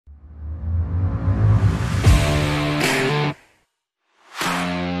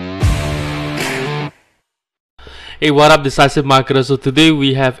Hey, what up, decisive marketer? So today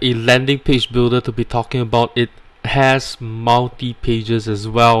we have a landing page builder to be talking about. It has multi pages as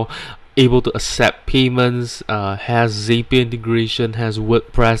well, able to accept payments, has Zapier integration, has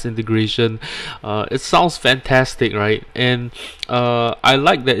WordPress integration. It sounds fantastic, right? And I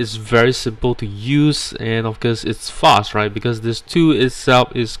like that it's very simple to use, and of course it's fast, right? Because this tool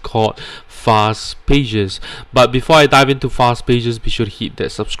itself is called Fast Pages. But before I dive into Fast Pages, be sure to hit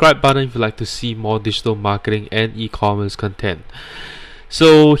that subscribe button if you'd like to see more digital marketing and e-commerce content.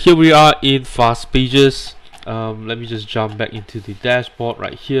 So here we are in Fast Pages. Let me just jump back into the dashboard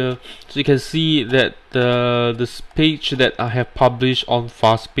right here, so you can see that this page that I have published on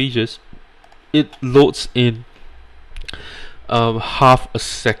Fast Pages, it loads in half a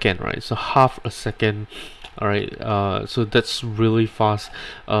second, right? So half a second. All right, so that's really fast.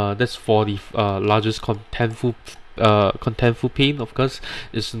 That's for the largest contentful pane. Of course,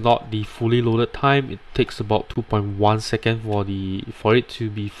 it's not the fully loaded time. It takes about 2.1 seconds for it to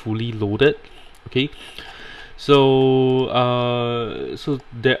be fully loaded. Okay, so so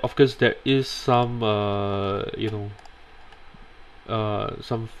there, of course, there is some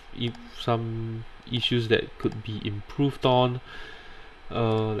some issues that could be improved on.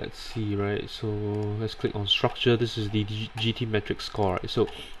 Let's see, right? So let's click on structure. This is the GT metric score, right? So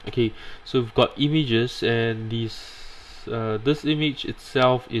okay, so we've got images, and this image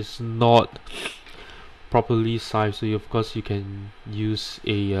itself is not properly sized, so of course you can use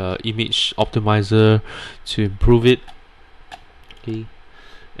a image optimizer to improve it. Okay,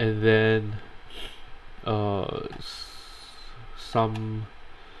 and then some,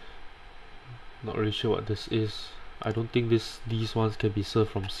 not really sure what this is. I don't think these ones can be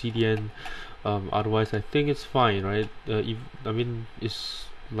served from CDN. Otherwise, I think it's fine, right? I mean, it's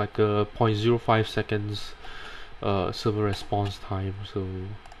like a 0.05 seconds server response time. So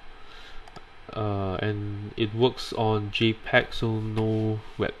and it works on JPEG, so no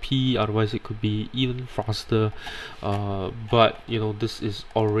WebP. Otherwise, it could be even faster. But you know, this is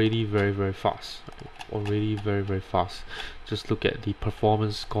already very fast. Already very fast. Just look at the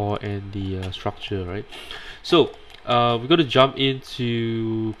performance score and the structure, right? So we're going to jump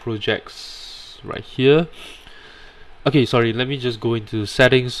into projects right here. Okay, sorry, let me just go into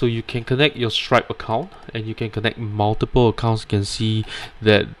settings. So you can connect your Stripe account, and you can connect multiple accounts. You can see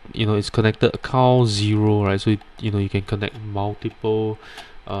that, you know, it's connected account 0, right? So you can connect multiple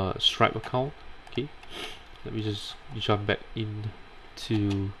Stripe account. Okay, let me just jump back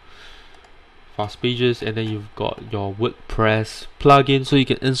into Fast Pages, and then you've got your WordPress plugin, so you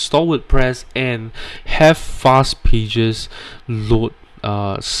can install WordPress and have Fast Pages load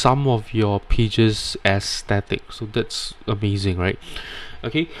some of your pages as static. So that's amazing, right?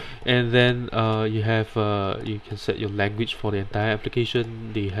 Okay, and then you can set your language for the entire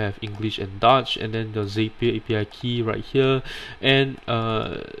application. They have English and Dutch, and then the Zapier API key right here, and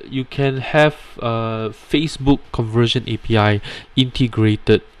you can have Facebook conversion API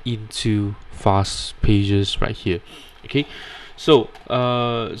integrated into Fast Pages right here. Okay, so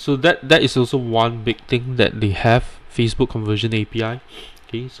so that is also one big thing that they have, Facebook conversion API.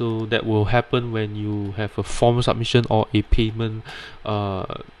 Okay, so that will happen when you have a form submission or a payment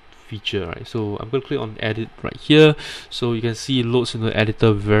feature, right? So I'm going to click on edit right here, so you can see it loads into the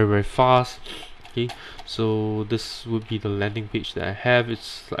editor very fast. Okay, so this would be the landing page that I have.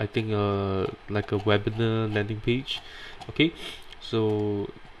 It's, I think, like a webinar landing page. Okay, so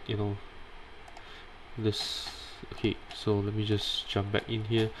you know this. Okay, so let me just jump back in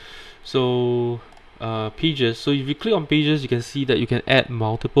here. So pages, so if you click on pages, you can see that you can add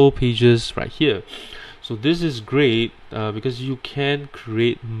multiple pages right here. So this is great because you can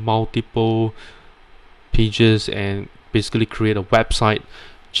create multiple pages and basically create a website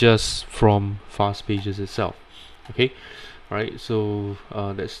just from Fast Pages itself. Okay, right, so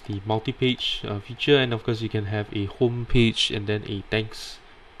that's the multi-page feature, and of course you can have a home page and then a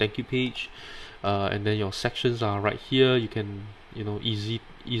thank you page, and then your sections are right here. You can, you know,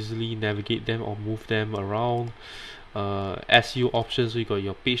 easily navigate them or move them around. SEO options, so you got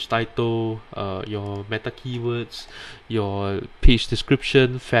your page title, your meta keywords, your page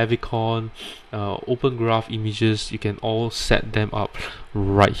description, favicon, open graph images. You can all set them up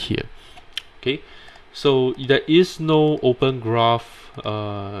right here. Okay, so there is no open graph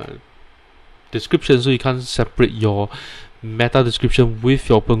description, so you can't separate your meta description with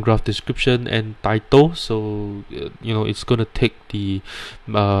your open graph description and title. So you know, it's gonna take the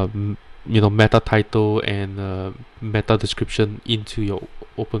meta title and meta description into your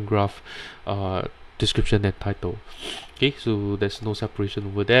open graph description and title. Okay, so there's no separation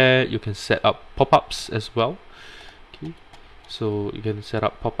over there. You can set up pop-ups as well. Okay, so you can set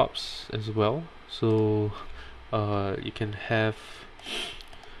up pop-ups as well. So you can have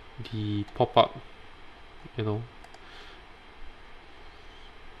the pop-up, you know,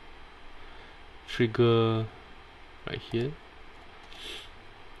 trigger right here.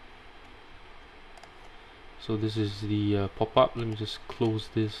 So this is the pop-up. Let me just close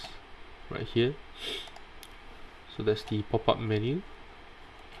this right here. So that's the pop-up menu,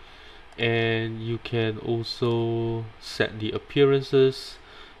 and you can also set the appearances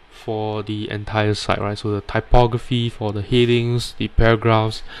for the entire site, right? So the typography for the headings, the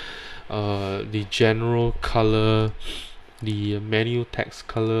paragraphs, the general color, the menu text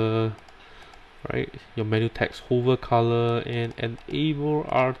color, right? Your menu text hover color, and enable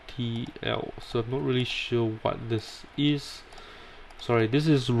RTL. So I'm not really sure what this is. Sorry, this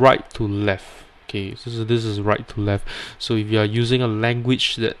is right to left. Okay, so this is right to left. So if you are using a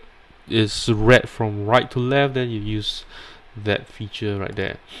language that is read from right to left, then you use that feature right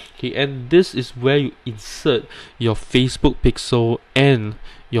there. Okay, and this is where you insert your Facebook pixel and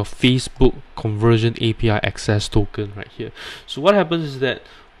your Facebook conversion API access token right here. So what happens is that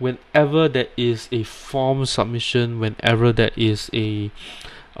whenever there is a form submission, whenever there is a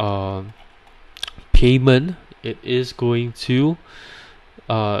payment, it is going to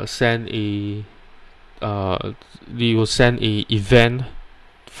send a they will send a event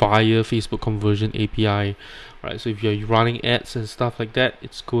via Facebook conversion API, right? So if you're running ads and stuff like that,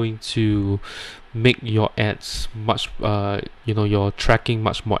 it's going to make your ads much your tracking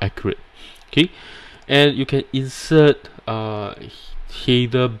much more accurate. Okay, and you can insert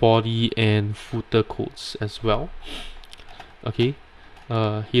header, body, and footer codes as well. Okay,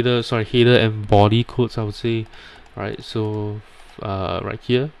 header and body codes, I would say, right? So right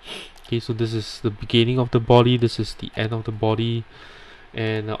here. Okay, so this is the beginning of the body, this is the end of the body,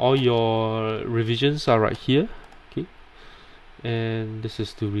 and all your revisions are right here. Okay, and this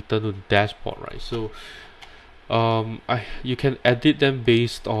is to return to the dashboard, right? So you can edit them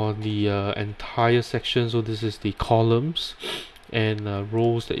based on the entire section. So this is the columns and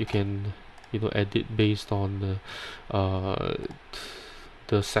rows that you can edit based on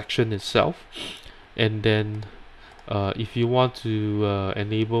the section itself. And then if you want to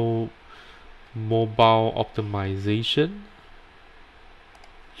enable mobile optimization,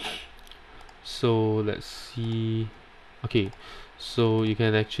 so let's see. Okay, so you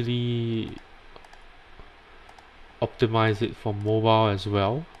can actually optimize it for mobile as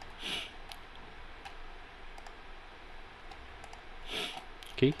well.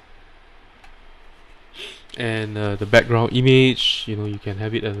 Okay, and the background image, you can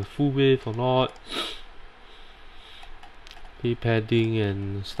have it as a full width or not. Okay, padding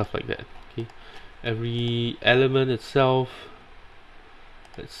and stuff like that. Okay, every element itself,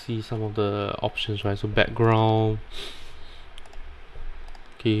 let's see some of the options, right? So background,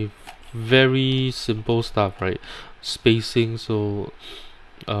 okay, very simple stuff, right? Spacing, so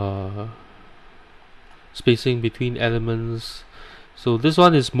spacing between elements. So this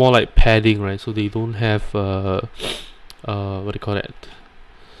one is more like padding, right? So they don't have what do you call that?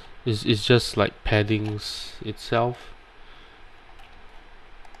 It's just like paddings itself.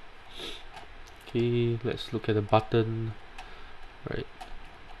 Okay, let's look at the button, right?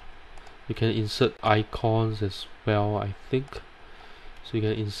 You can insert icons as well, I think. So you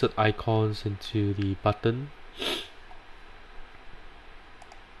can insert icons into the button.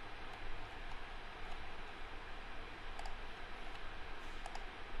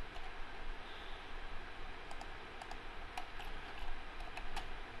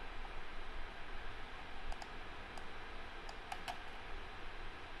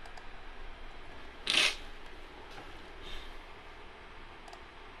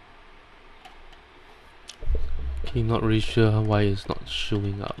 Okay, not really sure why it's not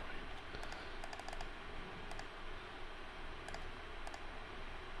showing up.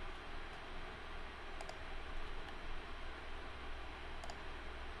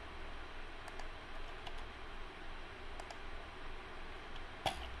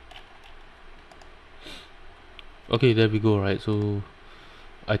 Okay, there we go, right? So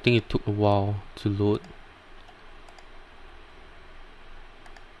I think it took a while to load.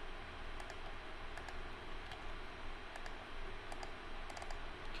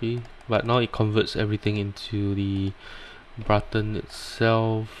 Okay, but now it converts everything into the button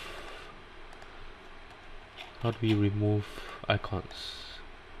itself. How do we remove icons?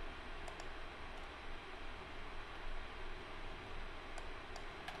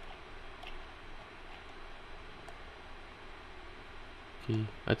 Okay,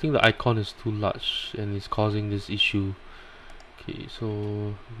 I think the icon is too large and it's causing this issue. Okay,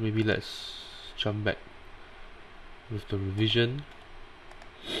 so maybe let's jump back with the revision.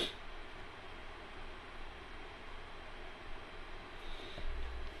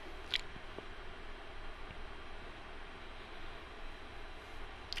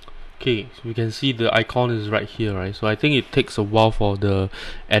 Okay, so we can see the icon is right here, right? So I think it takes a while for the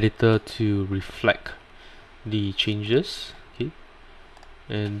editor to reflect the changes. Okay,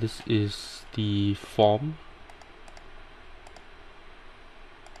 and this is the form.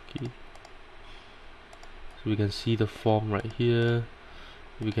 Okay, so we can see the form right here.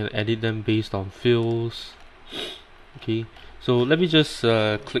 We can edit them based on fields. Okay, so let me just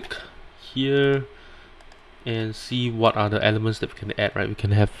click here and see what are the elements that we can add, right? We can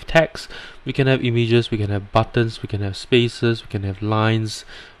have text, we can have images, we can have buttons, we can have spaces, we can have lines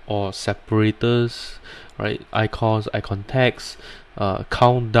or separators, right? Icons, icon text,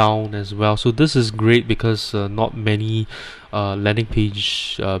 countdown as well. So this is great because not many landing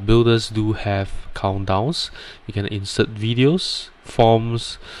page builders do have countdowns. You can insert videos,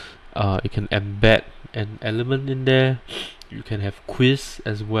 forms, you can embed an element in there. You can have quiz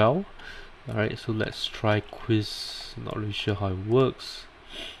as well. Alright, so let's try quiz. Not really sure how it works.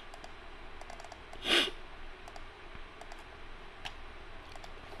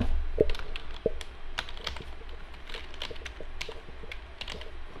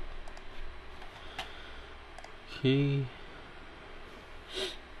 Okay.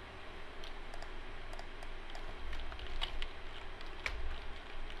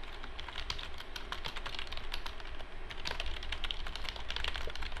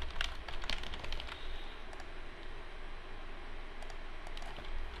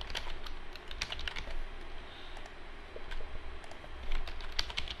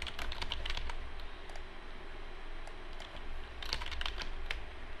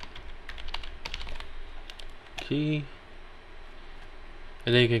 Okay,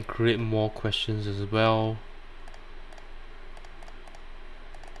 and then you can create more questions as well.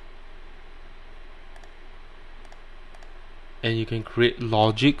 And you can create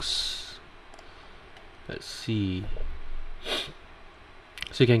logics. Let's see.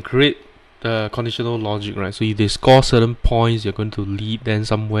 So you can create the conditional logic, right? So if they score certain points, you're going to lead them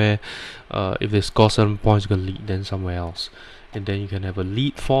somewhere. If they score certain points, you're going to lead them somewhere else. And then you can have a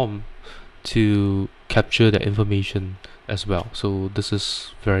lead form to capture that information as well. So this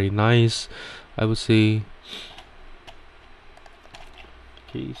is very nice, I would say.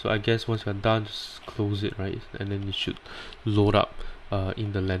 Okay, so I guess once you're done, just close it, right? And then it should load up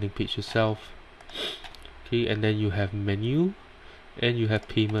in the landing page itself. Okay, and then you have menu and you have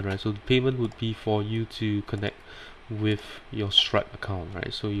payment, right? So the payment would be for you to connect with your Stripe account,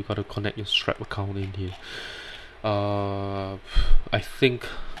 right? So you got to connect your Stripe account in here. I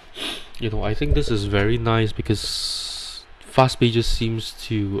think this is very nice because Fast Pages seems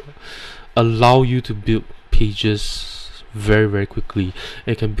to allow you to build pages very quickly.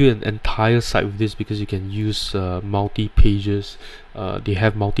 And you can build an entire site with this because you can use multi-pages. They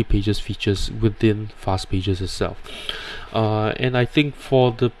have multi-pages features within Fast Pages itself. And I think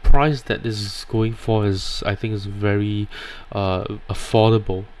for the price that this is going for I think is very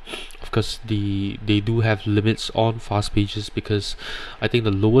affordable. Of course, they do have limits on Fast Pages because I think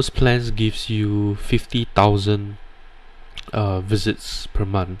the lowest plans gives you 50,000 visits per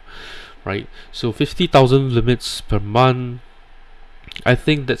month, right? So 50,000 limits per month, I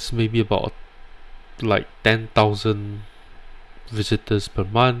think that's maybe about like 10,000 visitors per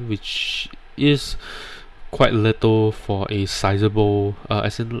month, which is quite little for a sizable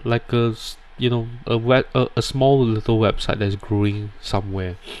as in like a a small little website that's growing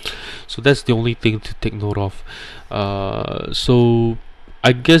somewhere. So that's the only thing to take note of. So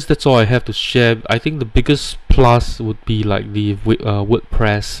I guess that's all I have to share. I think the biggest plus would be like the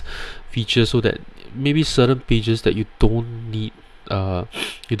WordPress feature, so that maybe certain pages that you don't need,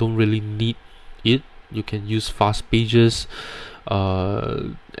 you don't really need it, you can use Fast Pages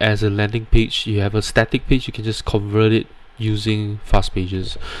as a landing page. You have a static page, you can just convert it using Fast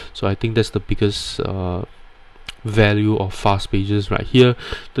Pages. So I think that's the biggest value of Fast Pages right here.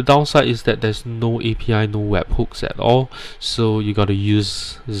 The downside is that there's no API, no webhooks at all, so you got to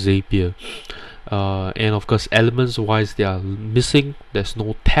use Zapier. And of course, elements wise, they are missing. There's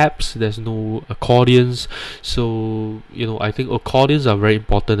no tabs, there's no accordions. So I think accordions are very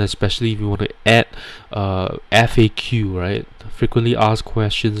important, especially if you want to add FAQ, right? Frequently asked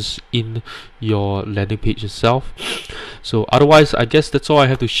questions in your landing page itself. So otherwise, I guess that's all I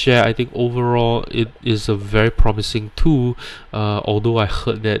have to share. I think overall it is a very promising tool, although I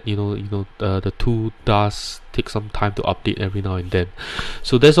heard that the tool does take some time to update every now and then.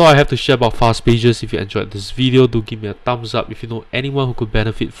 So that's all I have to share about Fast Pages. If you enjoyed this video, do give me a thumbs up. If you know anyone who could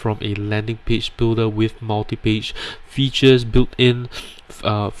benefit from a landing page builder with multi-page features built in,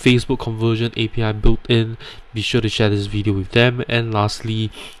 Facebook conversion API built in, be sure to share this video with them. And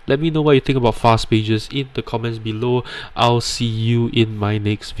lastly, let me know what you think about fast pages in the comments below. I'll see you in my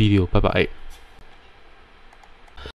next video. Bye bye.